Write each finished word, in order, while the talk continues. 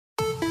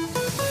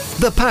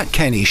The Pat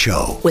Kenny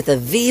Show with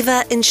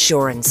Aviva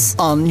Insurance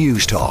on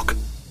News Talk.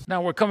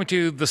 Now, we're coming to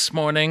you this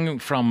morning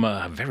from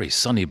very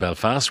sunny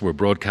Belfast. We're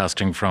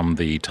broadcasting from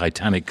the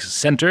Titanic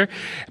Centre.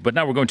 But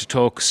now we're going to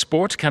talk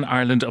sport. Can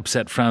Ireland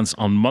upset France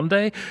on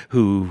Monday?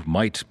 Who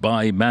might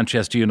buy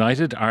Manchester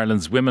United?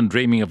 Ireland's women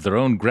dreaming of their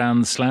own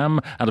Grand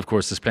Slam. And, of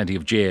course, there's plenty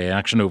of GAA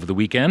action over the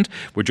weekend.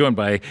 We're joined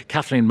by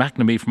Kathleen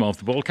McNamee from Off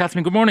the Ball.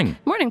 Kathleen, good morning.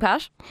 Morning,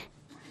 Pat.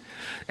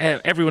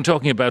 Everyone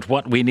talking about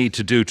what we need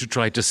to do to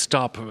try to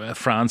stop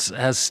France.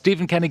 Has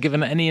Stephen Kenny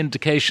given any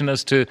indication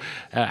as to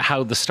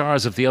how the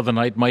stars of the other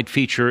night might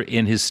feature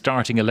in his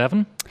starting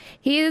 11?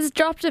 He has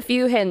dropped a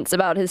few hints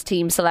about his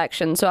team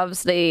selection. So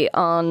obviously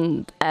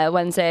on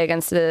Wednesday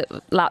against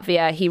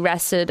Latvia, he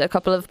rested a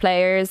couple of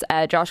players,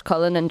 Josh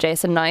Cullen and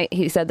Jason Knight.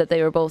 He said that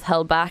they were both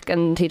held back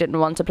and he didn't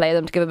want to play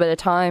them to give a bit of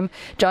time.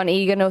 John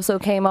Egan also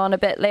came on a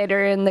bit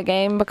later in the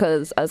game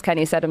because, as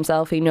Kenny said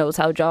himself, he knows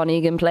how John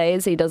Egan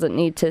plays. He doesn't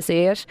need to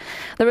see it.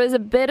 There was a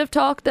bit of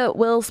talk that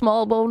Will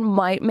Smallbone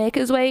might make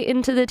his way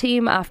into the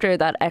team after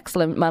that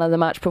excellent man of the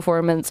match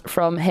performance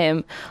from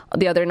him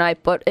the other night,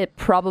 but it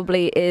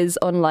probably is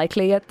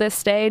unlikely at this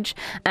stage.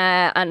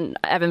 And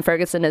Evan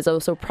Ferguson is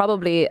also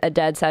probably a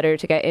dead setter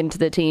to get into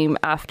the team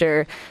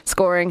after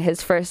scoring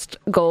his first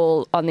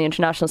goal on the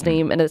international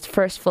team in his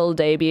first full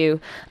debut.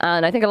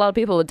 And I think a lot of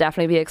people would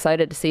definitely be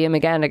excited to see him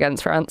again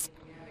against France.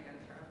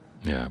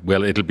 Yeah,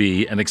 well, it'll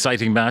be an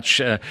exciting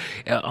match.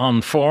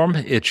 On form,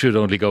 it should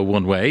only go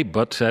one way,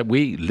 but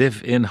we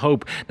live in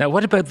hope. Now,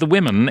 what about the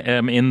women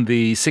in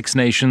the Six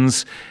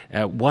Nations?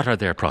 What are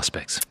their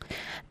prospects?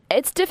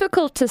 It's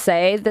difficult to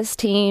say. This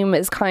team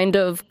is kind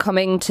of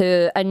coming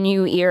to a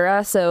new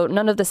era, so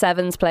none of the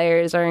Sevens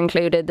players are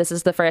included. This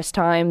is the first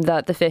time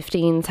that the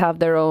 15s have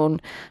their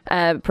own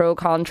pro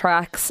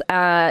contracts.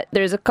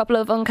 There's a couple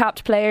of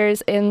uncapped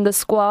players in the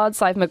squad,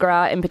 Sive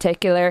McGrath in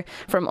particular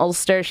from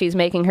Ulster. She's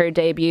making her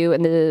debut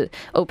in the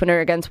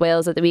opener against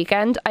Wales at the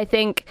weekend. I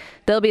think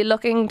they'll be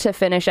looking to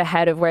finish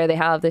ahead of where they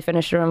have. They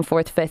finished around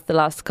 4th, 5th the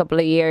last couple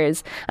of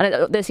years.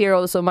 And this year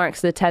also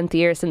marks the 10th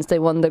year since they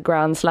won the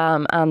Grand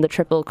Slam and the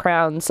Triple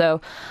Crown.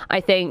 So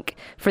I think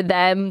for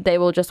them, they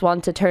will just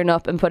want to turn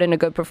up and put in a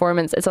good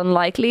performance. It's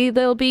unlikely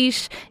they'll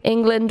beat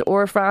England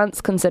or France,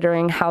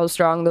 considering how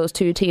strong those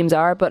two teams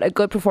are, but a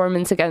good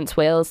performance against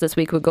Wales this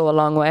week would go a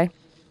long way.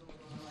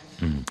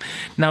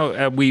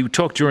 Now, we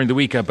talked during the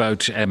week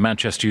about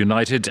Manchester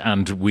United,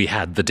 and we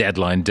had the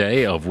deadline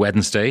day of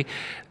Wednesday,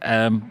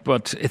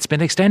 but it's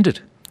been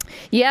extended.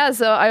 Yeah,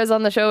 so I was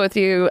on the show with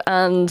you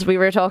and we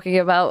were talking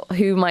about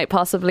who might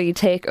possibly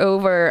take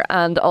over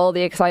and all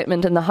the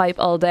excitement and the hype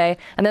all day.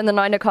 And then the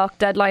 9 o'clock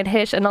deadline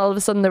hit and all of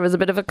a sudden there was a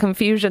bit of a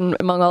confusion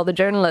among all the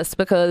journalists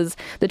because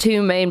the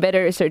two main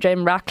bidders, Sir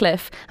Jim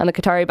Ratcliffe and the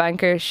Qatari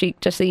banker Sheikh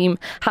Jassim,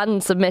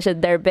 hadn't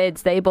submitted their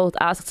bids. They both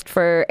asked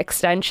for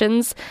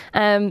extensions.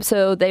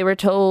 So they were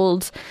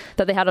told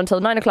that they had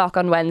until 9 o'clock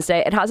on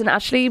Wednesday. It hasn't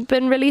actually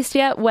been released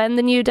yet when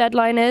the new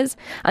deadline is.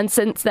 And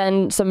since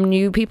then, some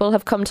new people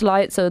have come to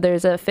light. So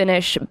there's a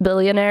Finnish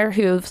billionaire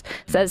who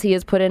says he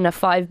has put in a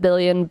 5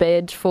 billion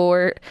bid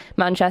for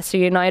Manchester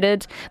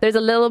United. There's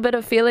a little bit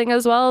of feeling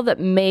as well that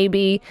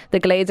maybe the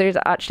Glazers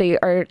actually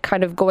are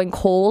kind of going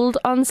cold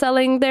on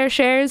selling their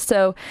shares.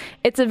 So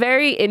it's a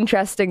very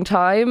interesting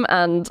time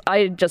and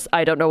I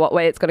don't know what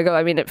way it's going to go.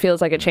 I mean, it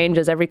feels like it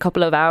changes every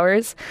couple of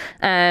hours.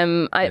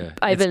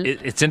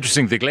 It's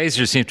interesting. The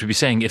Glazers seem to be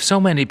saying, if so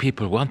many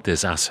people want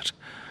this asset,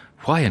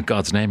 why in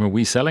God's name are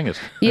we selling it?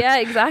 Yeah,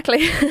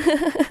 exactly.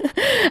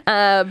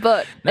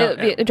 But now, it'll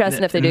be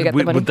interesting if they do get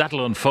the money.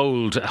 That'll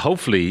unfold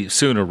hopefully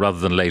sooner rather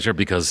than later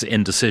because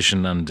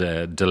indecision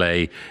and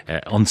delay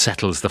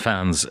unsettles the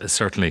fans,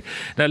 certainly.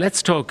 Now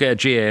let's talk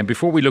GAA. And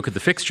before we look at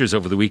the fixtures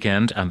over the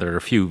weekend, and there are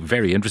a few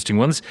very interesting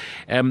ones,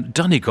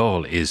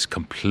 Donegal is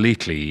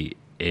completely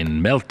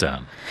in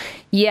meltdown.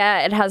 Yeah,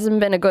 it hasn't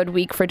been a good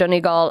week for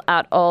Donegal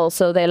at all.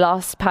 So they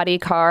lost Paddy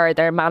Carr,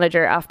 their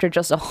manager, after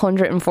just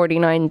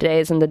 149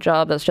 days in the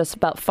job. That's just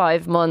about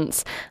 5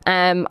 months.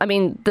 I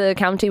mean, the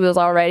county was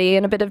already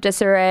in a bit of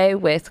disarray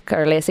with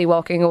Carl Lacey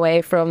walking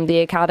away from the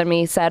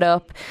academy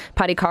setup.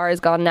 Paddy Carr is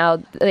gone now.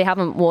 They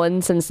haven't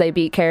won since they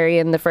beat Kerry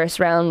in the first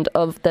round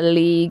of the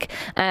league.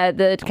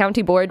 The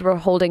county board were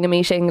holding a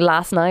meeting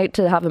last night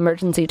to have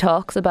emergency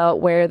talks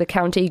about where the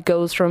county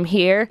goes from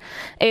here.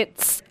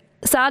 It's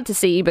sad to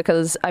see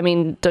because, I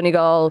mean,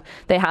 Donegal,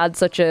 they had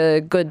such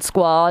a good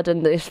squad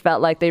and it felt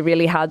like they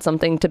really had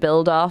something to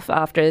build off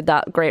after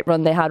that great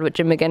run they had with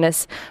Jim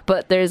McGuinness.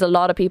 But there's a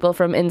lot of people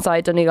from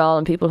inside Donegal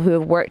and people who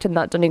have worked in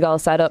that Donegal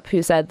setup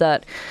who said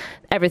that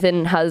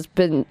everything has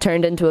been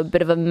turned into a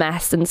bit of a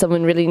mess and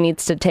someone really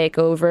needs to take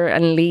over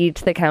and lead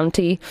the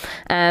county.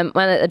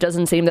 Well, it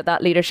doesn't seem that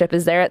that leadership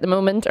is there at the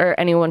moment, or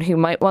anyone who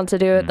might want to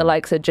do it. The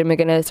likes of Jim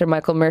McGuinness or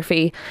Michael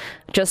Murphy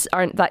just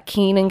aren't that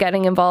keen in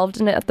getting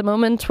involved in it at the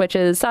moment, which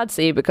is sad to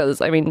see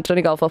because, I mean,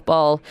 Donegal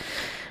football,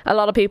 a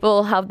lot of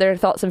people have their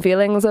thoughts and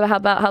feelings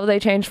about how they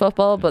change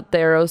football, but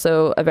they're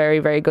also a very,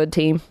 very good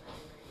team.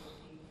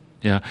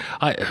 Yeah,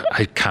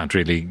 I can't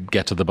really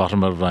get to the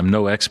bottom of it. I'm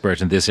no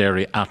expert in this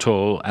area at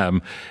all.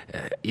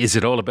 Is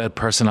it all about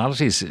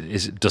personalities?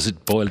 Does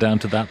it boil down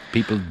to that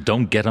people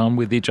don't get on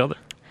with each other?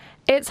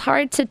 It's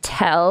hard to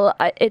tell.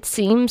 It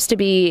seems to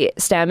be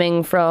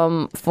stemming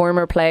from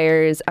former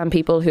players and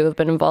people who have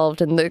been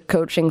involved in the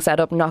coaching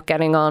setup not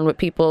getting on with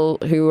people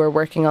who are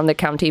working on the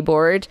county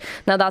board.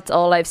 Now, that's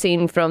all I've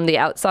seen from the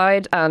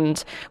outside,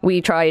 and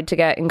we tried to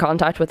get in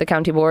contact with the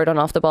county board on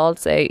Off the Ball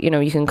to say,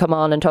 you can come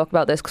on and talk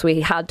about this, because we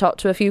had talked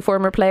to a few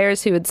former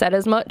players who had said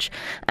as much.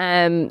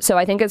 So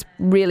I think it's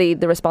really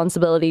the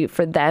responsibility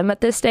for them at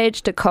this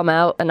stage to come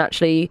out and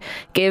actually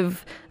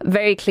give a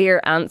very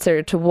clear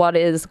answer to what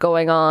is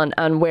going on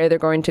and where they're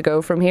going to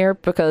go from here,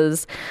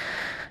 because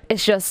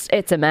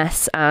it's a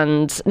mess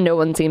and no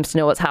one seems to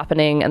know what's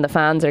happening, and the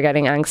fans are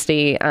getting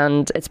angsty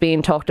and it's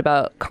being talked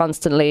about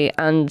constantly.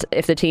 And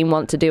if the team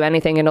want to do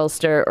anything in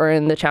Ulster or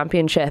in the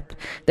championship,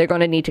 they're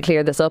going to need to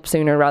clear this up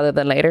sooner rather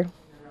than later.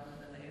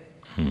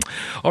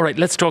 All right,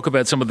 let's talk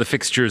about some of the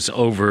fixtures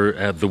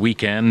over the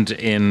weekend.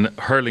 In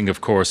hurling, of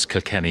course,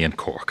 Kilkenny and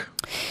Cork.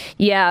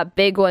 Yeah,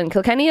 big one.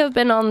 Kilkenny have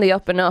been on the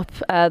up and up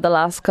the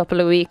last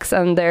couple of weeks,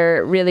 and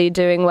they're really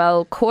doing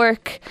well.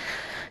 Cork,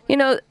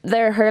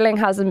 their hurling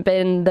hasn't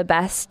been the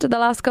best the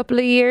last couple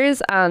of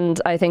years,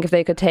 and I think if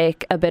they could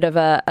take a bit of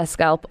a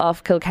scalp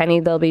off Kilkenny,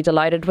 they'll be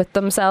delighted with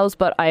themselves.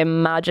 But I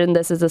imagine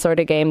this is the sort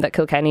of game that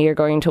Kilkenny are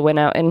going to win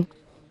out in.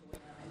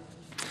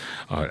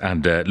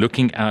 And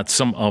looking at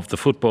some of the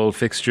football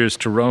fixtures,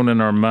 Tyrone and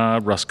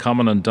Armagh,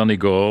 Roscommon and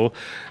Donegal,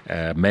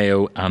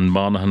 Mayo and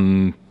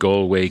Monaghan,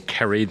 Galway,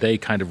 Kerry, they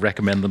kind of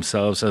recommend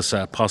themselves as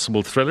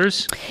possible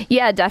thrillers?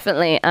 Yeah,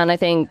 definitely. And I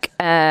think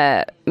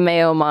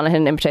Mayo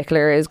Monaghan in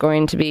particular is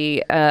going to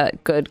be a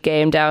good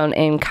game down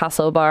in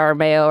Castlebar.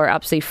 Mayo are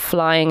absolutely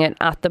flying it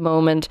at the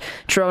moment.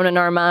 Tyrone and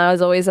Armagh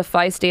is always a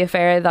feisty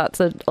affair.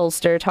 That's an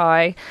Ulster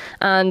tie.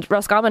 And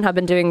Roscommon have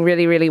been doing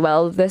really, really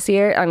well this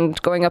year,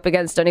 and going up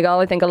against Donegal,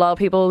 I think a lot of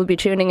people will be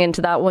tuning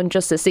into that one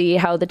just to see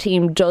how the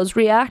team does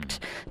react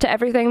to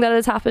everything that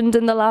has happened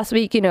in the last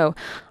week.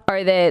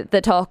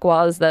 The talk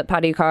was that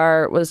Paddy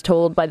Carr was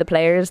told by the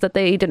players that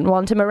they didn't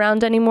want him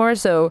around anymore,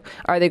 so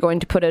are they going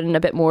to put in a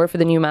bit more for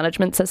the new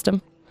management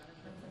system?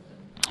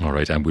 All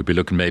right, and we'll be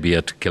looking maybe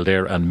at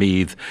Kildare and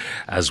Meath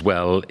as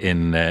well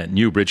in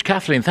Newbridge.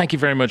 Kathleen, thank you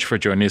very much for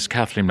joining us.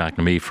 Kathleen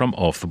McNamee from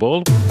Off the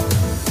Ball.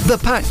 The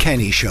Pat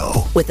Kenny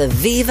Show with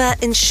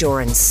Aviva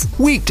Insurance.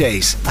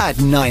 Weekdays at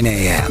 9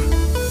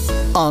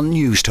 a.m. on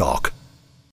News Talk.